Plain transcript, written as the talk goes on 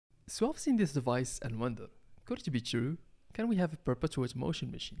So I've seen this device and wonder, could it be true? Can we have a perpetual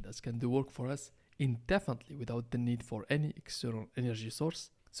motion machine that can do work for us indefinitely without the need for any external energy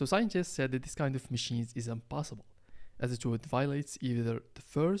source? So scientists said that this kind of machines is impossible, as it would violate either the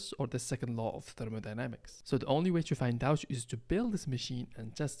first or the second law of thermodynamics. So the only way to find out is to build this machine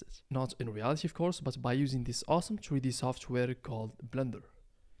and test it. Not in reality of course, but by using this awesome 3D software called Blender.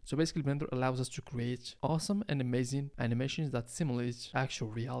 So basically Blender allows us to create awesome and amazing animations that simulate actual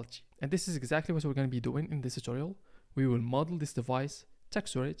reality. And this is exactly what we're going to be doing in this tutorial. We will model this device,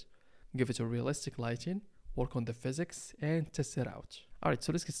 texture it, give it a realistic lighting, work on the physics, and test it out. Alright,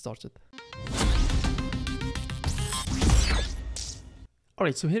 so let's get started.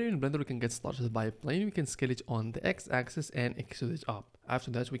 Alright, so here in Blender we can get started by plane. We can scale it on the x-axis and extrude it up.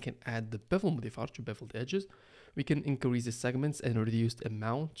 After that we can add the bevel modifier to bevel the edges. We can increase the segments and reduce the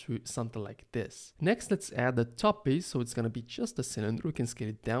amount to something like this. Next, let's add the top base, so it's gonna be just a cylinder. We can scale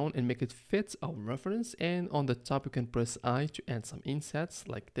it down and make it fit our reference, and on the top we can press I to add some insets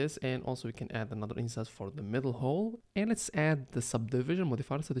like this, and also we can add another inset for the middle hole. And let's add the subdivision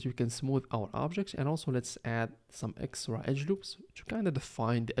modifier so that we can smooth our objects, and also let's add some extra edge loops to kind of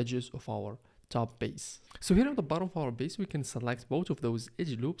define the edges of our top base. So here at the bottom of our base we can select both of those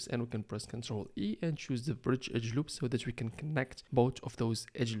edge loops and we can press Ctrl E and choose the bridge edge loop so that we can connect both of those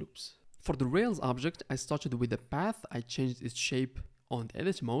edge loops. For the rails object, I started with the path. I changed its shape on the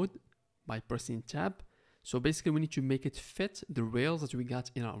edit mode by pressing tab. So basically we need to make it fit the rails that we got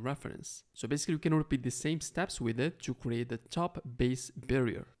in our reference. So basically we can repeat the same steps with it to create the top base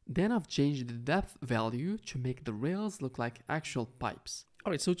barrier. Then I've changed the depth value to make the rails look like actual pipes.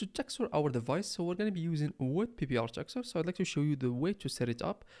 Alright, so to texture our device, so we're going to be using wood PBR texture. So I'd like to show you the way to set it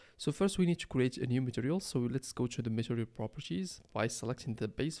up. So first we need to create a new material. So let's go to the material properties by selecting the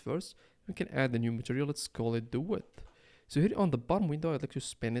base first. We can add a new material. Let's call it the wood. So here on the bottom window, I'd like to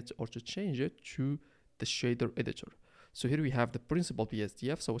spin it or to change it to the shader editor. So here we have the principal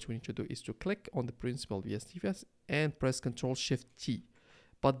BSDF. So what we need to do is to click on the principal BSDF and press Ctrl Shift T.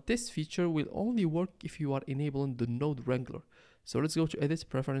 But this feature will only work if you are enabling the node wrangler. So let's go to edit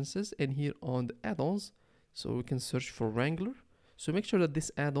preferences and here on the add-ons, so we can search for Wrangler. So make sure that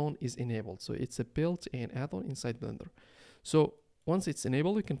this add-on is enabled. So it's a built-in add-on inside Blender. So once it's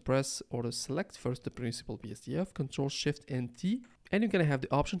enabled, you can press or select first the principal BSDF, Ctrl Shift and T, and you're gonna have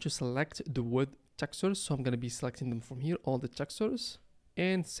the option to select the wood textures. So I'm gonna be selecting them from here, all the textures,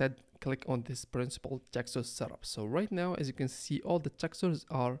 and click on this principal texture setup. So right now, as you can see, all the textures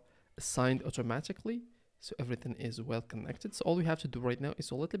are assigned automatically. So everything is well connected. So all we have to do right now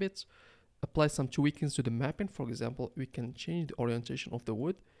is a little bit apply some tweakings to the mapping. For example, we can change the orientation of the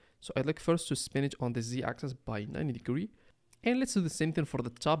wood. So I'd like first to spin it on the z-axis by 90 degrees. And let's do the same thing for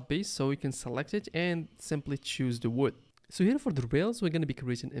the top base. So we can select it and simply choose the wood. So here for the rails, we're going to be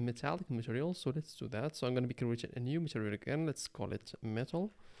creating a metallic material. So let's do that. So I'm going to be creating a new material again. Let's call it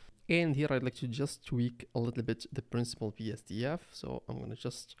metal. And here I'd like to just tweak a little bit the principal BSDF. So I'm going to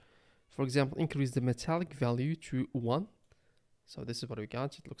just, for example, increase the metallic value to 1. So this is what we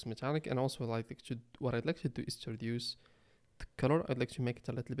got. It looks metallic. And also what I'd like to do is to reduce the color. I'd like to make it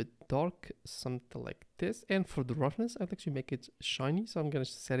a little bit dark, something like this. And for the roughness, I'd like to make it shiny. So I'm going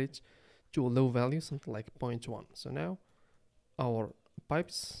to set it to a low value, something like 0.1. So now our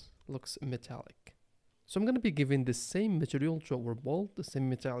pipes looks metallic. So I'm going to be giving the same material to our ball, the same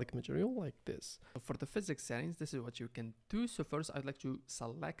metallic material like this. For the physics settings, this is what you can do. So first I'd like to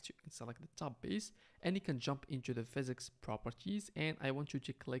select the top base and you can jump into the physics properties and I want you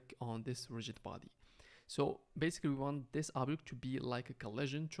to click on this rigid body. So basically we want this object to be like a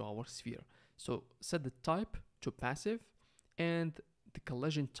collision to our sphere. So set the type to passive and the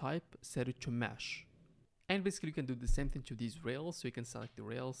collision type set it to mesh. And basically you can do the same thing to these rails. So you can select the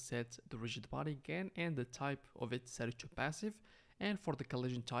rail, set the rigid body again, and the type of it set it to passive. And for the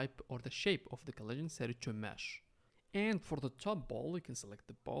collision type or the shape of the collision, set it to mesh. And for the top ball, you can select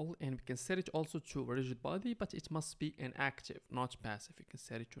the ball and we can set it also to a rigid body, but it must be an active, not passive. You can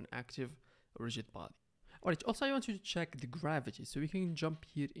set it to an active rigid body. Alright, also I want you to check the gravity. So we can jump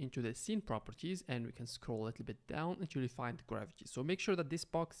here into the scene properties and we can scroll a little bit down until you find the gravity. So make sure that this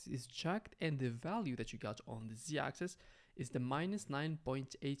box is checked and the value that you got on the z-axis is the minus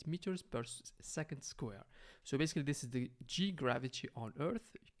 9.8 meters per second square. So basically this is the G gravity on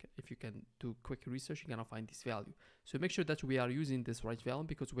Earth. If you can do quick research, you're gonna find this value. So make sure that we are using this right value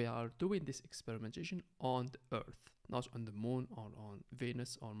because we are doing this experimentation on the Earth, not on the moon or on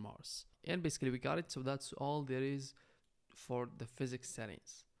Venus or Mars. And basically we got it. So that's all there is for the physics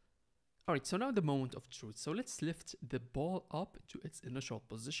settings. Alright, so now the moment of truth. So let's lift the ball up to its initial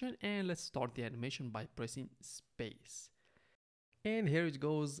position and let's start the animation by pressing space. And here it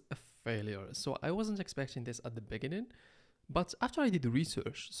goes, a failure. So I wasn't expecting this at the beginning, but after I did the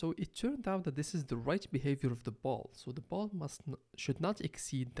research, so it turned out that this is the right behavior of the ball. So the ball should not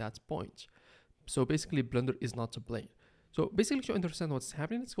exceed that point. So basically Blender is not to blame. So basically, to understand what's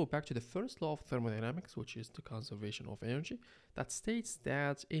happening, let's go back to the first law of thermodynamics, which is the conservation of energy, that states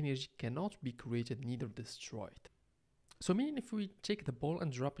that energy cannot be created, neither destroyed. So meaning if we take the ball and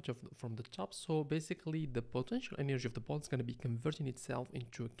drop it from the top, so basically the potential energy of the ball is going to be converting itself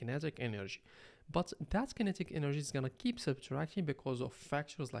into kinetic energy. But that kinetic energy is going to keep subtracting because of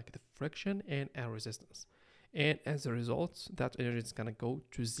factors like the friction and air resistance. And as a result, that energy is going to go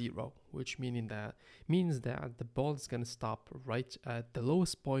to zero, which means that the ball is going to stop right at the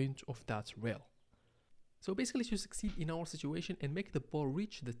lowest point of that rail. So basically, to succeed in our situation and make the ball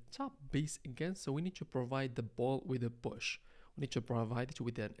reach the top base again, so we need to provide the ball with a push. We need to provide it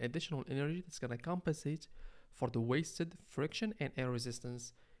with an additional energy that's going to compensate for the wasted friction and air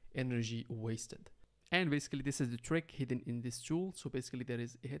resistance energy wasted. And basically, this is the trick hidden in this tool. So basically, there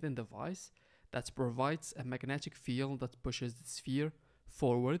is a hidden device that provides a magnetic field that pushes the sphere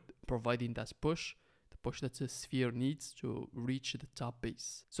forward, providing that push, the push that the sphere needs to reach the top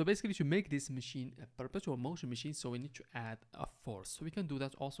base. So basically, to make this machine a perpetual motion machine, so we need to add a force. So we can do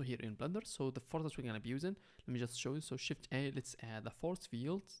that also here in Blender. So the force that we're going to be using, let me just show you. So Shift A, let's add a force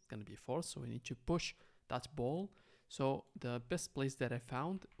field. It's going to be a force. So we need to push that ball. So the best place that I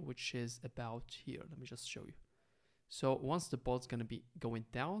found, which is about here, let me just show you. So once the ball is going to be going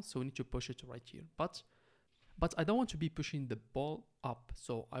down, so we need to push it right here. But I don't want to be pushing the ball up.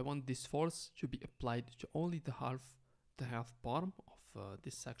 So I want this force to be applied to only the half bottom of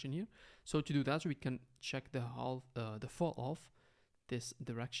this section here. So to do that, we can check the fall off this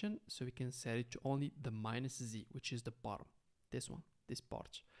direction. So we can set it to only the -z, which is the bottom. This one, this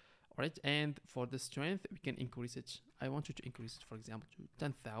part. All right, and for the strength, we can increase it. I want you to increase it, for example, to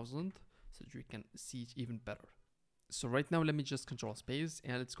 10,000 so that we can see it even better. So right now, let me just control space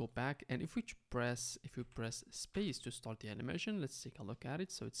and let's go back. And if we press space to start the animation, let's take a look at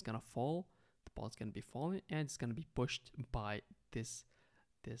it. So it's gonna fall, the ball is gonna be falling, and it's gonna be pushed by this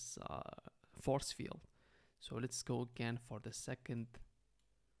force field. So let's go again for the second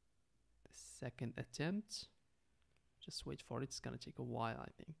attempt. Just wait for it. It's gonna take a while,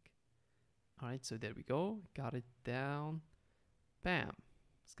 I think. All right, so there we go. Got it down. Bam.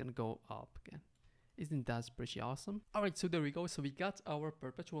 It's gonna go up again. Isn't that pretty awesome? All right, so there we go. So we got our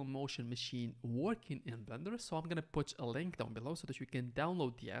perpetual motion machine working in Blender. So I'm gonna put a link down below so that you can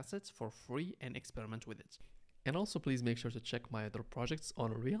download the assets for free and experiment with it. And also please make sure to check my other projects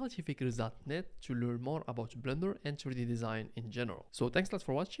on realityfigures.net to learn more about Blender and 3D design in general. So thanks a lot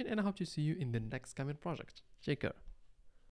for watching, and I hope to see you in the next coming project. Take care.